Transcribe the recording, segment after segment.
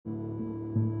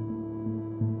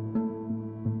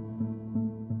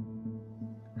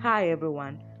Hi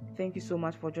everyone, thank you so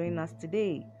much for joining us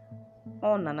today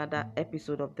on another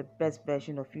episode of the best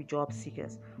version of you job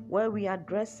seekers, where we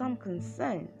address some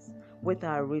concerns with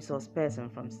our resource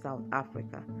person from South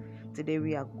Africa. Today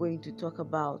we are going to talk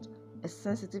about a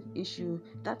sensitive issue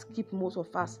that keeps most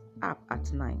of us up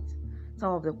at night.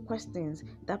 Some of the questions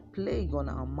that plague on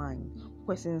our mind.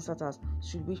 Questions such as,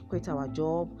 should we quit our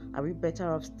job? Are we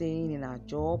better off staying in our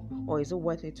job? Or is it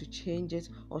worth it to change it?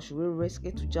 Or should we risk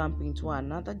it to jump into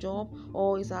another job?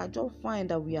 Or is our job fine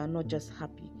that we are not just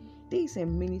happy? These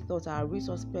and many thoughts our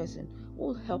resource person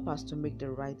will help us to make the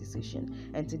right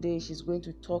decision. And today she's going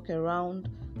to talk around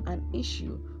an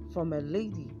issue from a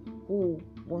lady who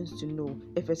wants to know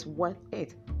if it's worth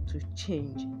it to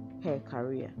change her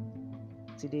career.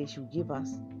 Today she'll give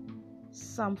us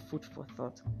some food for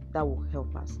thought that will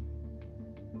help us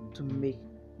to make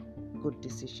good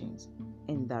decisions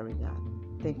in that regard.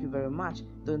 Thank you very much.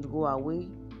 Don't go away,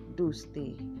 do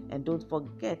stay, and don't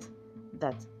forget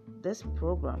that this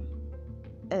program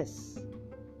is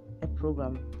a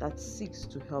program that seeks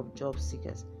to help job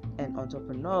seekers and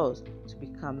entrepreneurs to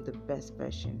become the best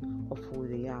version of who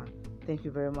they are. Thank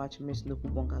you very much, Ms.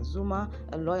 Nokubonga Zuma,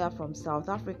 a lawyer from South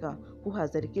Africa who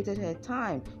has dedicated her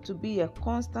time to be a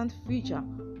constant feature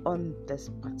on this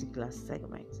particular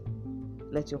segment.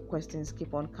 Let your questions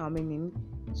keep on coming in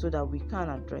so that we can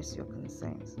address your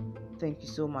concerns. Thank you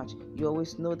so much. You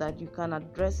always know that you can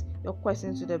address your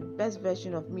questions to the best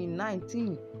version of me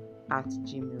 19 at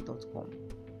gmail.com.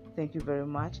 Thank you very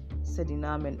much,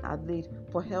 Sedinam and Adelaide,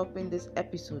 for helping this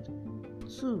episode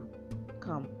to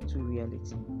come to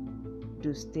reality.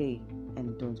 Do stay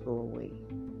and don't go away.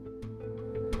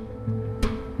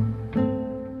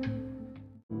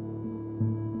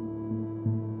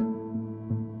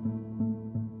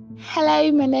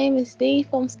 Hello, my name is Dee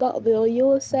from Scottsville,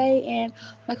 USA, and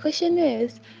my question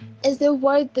is it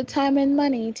worth the time and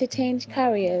money to change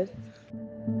careers?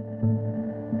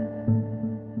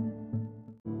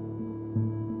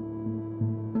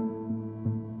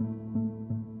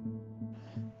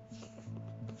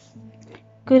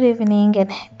 Good evening,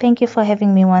 and thank you for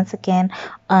having me once again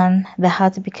on the How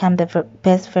to Become the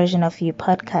Best Version of You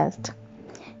podcast.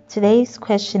 Today's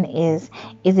question is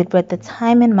it worth the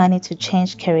time and money to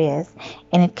change careers?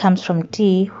 And it comes from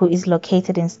D, who is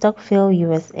located in Stockville,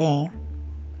 USA.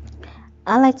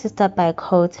 I like to start by a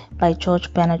quote by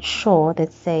George Bernard Shaw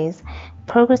that says,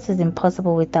 "Progress is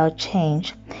impossible without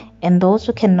change, and those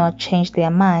who cannot change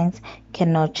their minds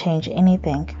cannot change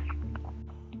anything."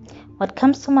 What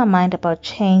comes to my mind about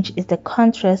change is the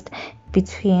contrast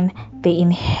between the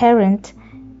inherent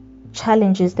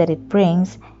challenges that it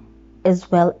brings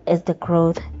as well as the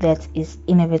growth that is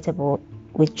inevitable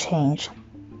with change.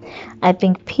 I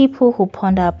think people who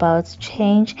ponder about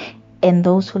change and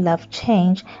those who love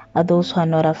change are those who are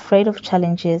not afraid of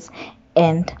challenges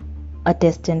and are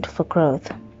destined for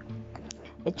growth.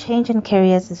 A change in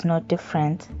careers is not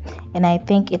different, and I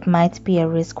think it might be a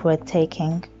risk worth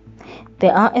taking.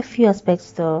 There are a few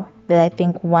aspects though that I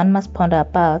think one must ponder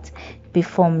about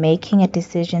before making a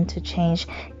decision to change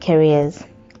careers,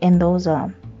 and those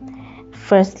are: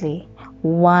 firstly,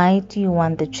 why do you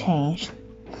want the change?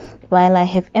 While I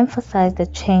have emphasized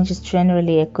that change is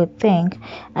generally a good thing,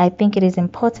 I think it is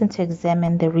important to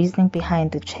examine the reasoning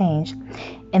behind the change,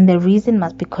 and the reason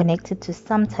must be connected to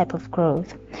some type of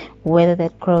growth, whether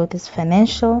that growth is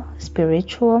financial,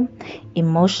 spiritual,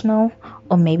 emotional,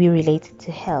 or maybe related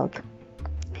to health.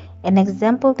 An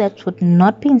example that would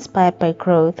not be inspired by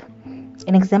growth,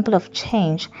 an example of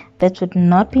change that would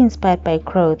not be inspired by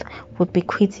growth would be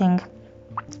quitting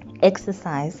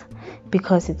exercise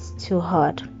because it's too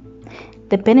hard.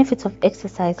 The benefits of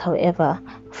exercise, however,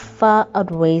 far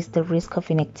outweighs the risk of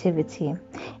inactivity,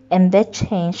 and that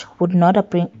change would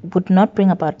not bring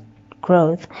about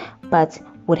growth, but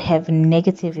would have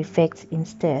negative effects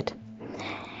instead.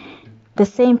 The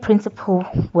same principle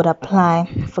would apply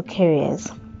for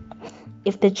careers.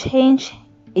 If the change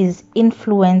is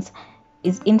influenced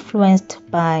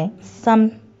by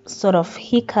some sort of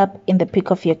hiccup in the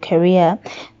peak of your career,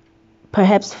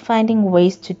 perhaps finding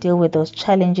ways to deal with those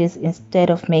challenges instead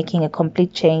of making a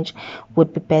complete change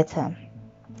would be better.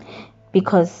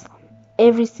 Because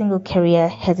every single career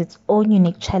has its own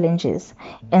unique challenges,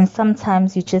 and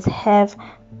sometimes you just have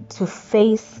to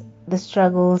face the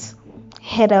struggles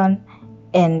head on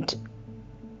and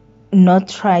not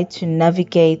try to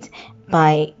navigate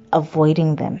by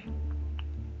avoiding them.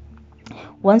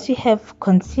 Once you have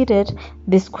considered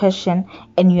this question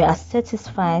and you are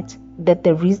satisfied that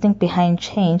the reasoning behind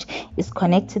change is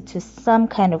connected to some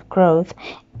kind of growth,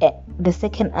 the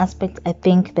second aspect I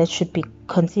think that should be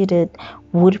considered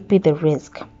would be the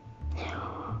risk.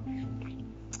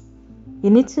 You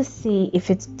need to see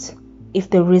if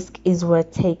the risk is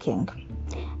worth taking.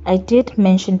 I did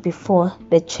mention before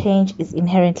that change is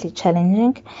inherently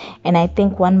challenging, and I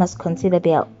think one must consider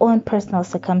their own personal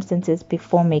circumstances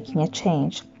before making a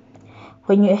change.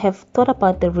 When you have thought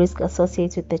about the risk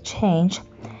associated with the change,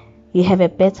 you have a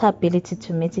better ability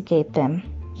to mitigate them.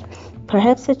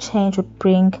 Perhaps a change would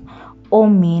bring or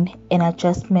mean an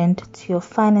adjustment to your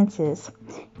finances,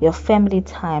 your family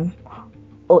time,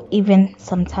 or even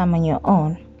some time on your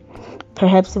own.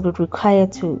 Perhaps it would require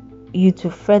you to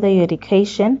further your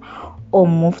education or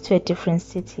move to a different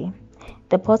city.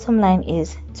 The bottom line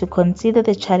is to consider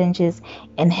the challenges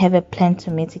and have a plan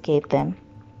to mitigate them.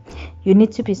 You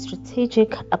need to be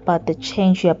strategic about the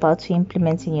change you're about to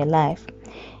implement in your life.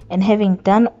 And having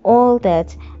done all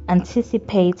that,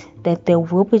 anticipate that there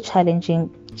will be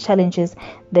challenges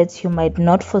that you might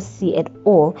not foresee at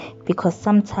all, because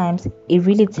sometimes it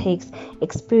really takes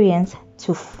experience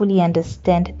to fully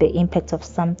understand the impact of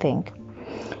something.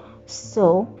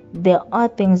 So there are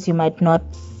things you might not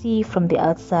see from the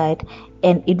outside,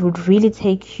 and it would really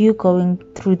take you going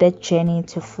through that journey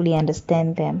to fully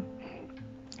understand them.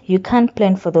 You can't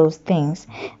plan for those things.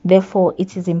 Therefore,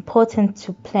 it is important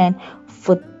to plan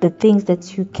for the things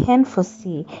that you can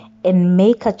foresee and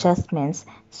make adjustments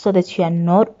so that you are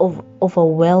not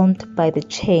overwhelmed by the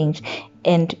change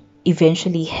and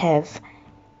eventually have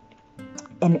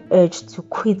an urge to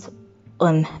quit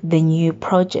on the new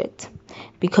project.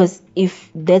 Because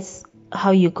if that's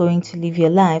how you're going to live your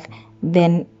life,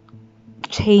 then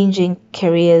changing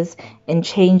careers and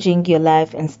changing your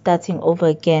life and starting over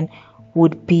again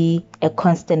would be a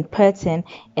constant pattern,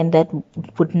 and that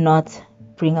would not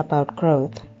bring about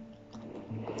growth.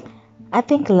 I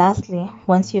think lastly,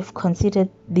 once you've considered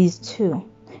these two,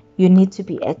 you need to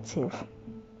be active.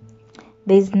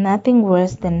 There's nothing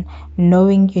worse than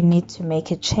knowing you need to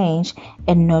make a change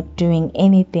and not doing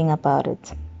anything about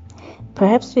it.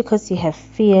 Perhaps because you have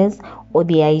fears or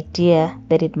the idea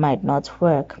that it might not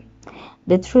work.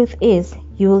 The truth is,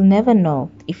 you will never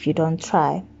know if you don't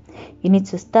try. You need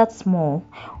to start small.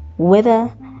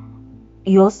 Whether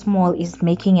your small is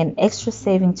making an extra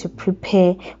saving to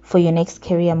prepare for your next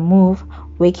career move,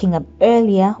 waking up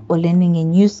earlier, or learning a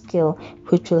new skill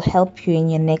which will help you in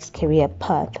your next career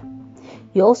path.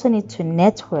 You also need to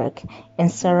network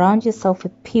and surround yourself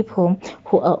with people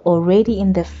who are already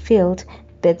in the field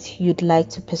that you'd like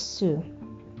to pursue.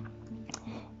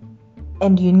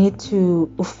 And you need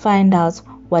to find out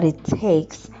what it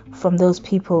takes from those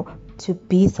people to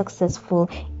be successful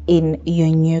in your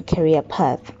new career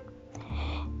path.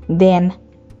 Then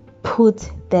put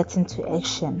that into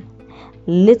action.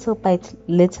 Little by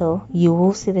little, you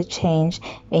will see the change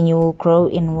and you will grow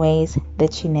in ways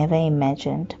that you never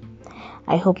imagined.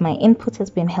 I hope my input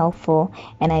has been helpful,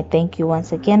 and I thank you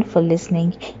once again for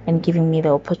listening and giving me the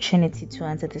opportunity to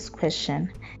answer this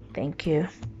question. Thank you.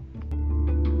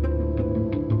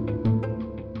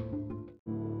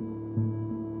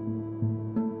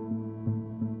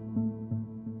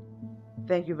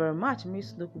 Thank you very much,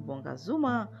 Miss Nokubonga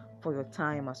Zuma, for your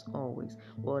time as always.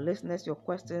 Well, listeners, your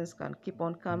questions can keep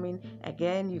on coming.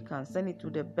 Again, you can send it to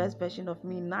the best version of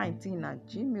me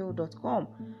 19@gmail.com,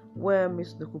 where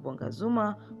Miss Nokubonga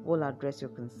Zuma will address your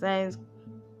concerns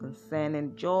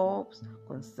concerning jobs,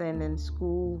 concerning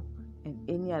school, and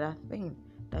any other thing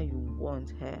that you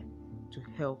want her to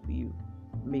help you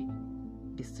make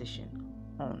decision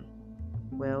on.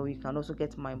 Well, you can also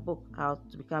get my book, How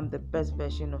to Become the Best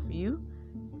Version of You.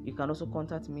 You can also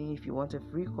contact me if you want a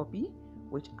free copy,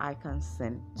 which I can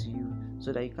send to you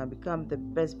so that you can become the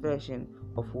best version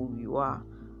of who you are.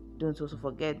 Don't also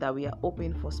forget that we are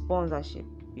open for sponsorship.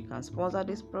 You can sponsor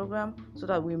this program so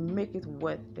that we make it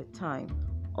worth the time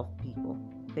of people.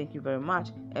 Thank you very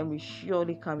much, and we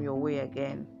surely come your way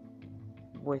again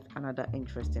with another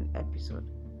interesting episode.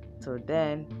 Till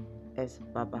then, it's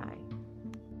bye-bye.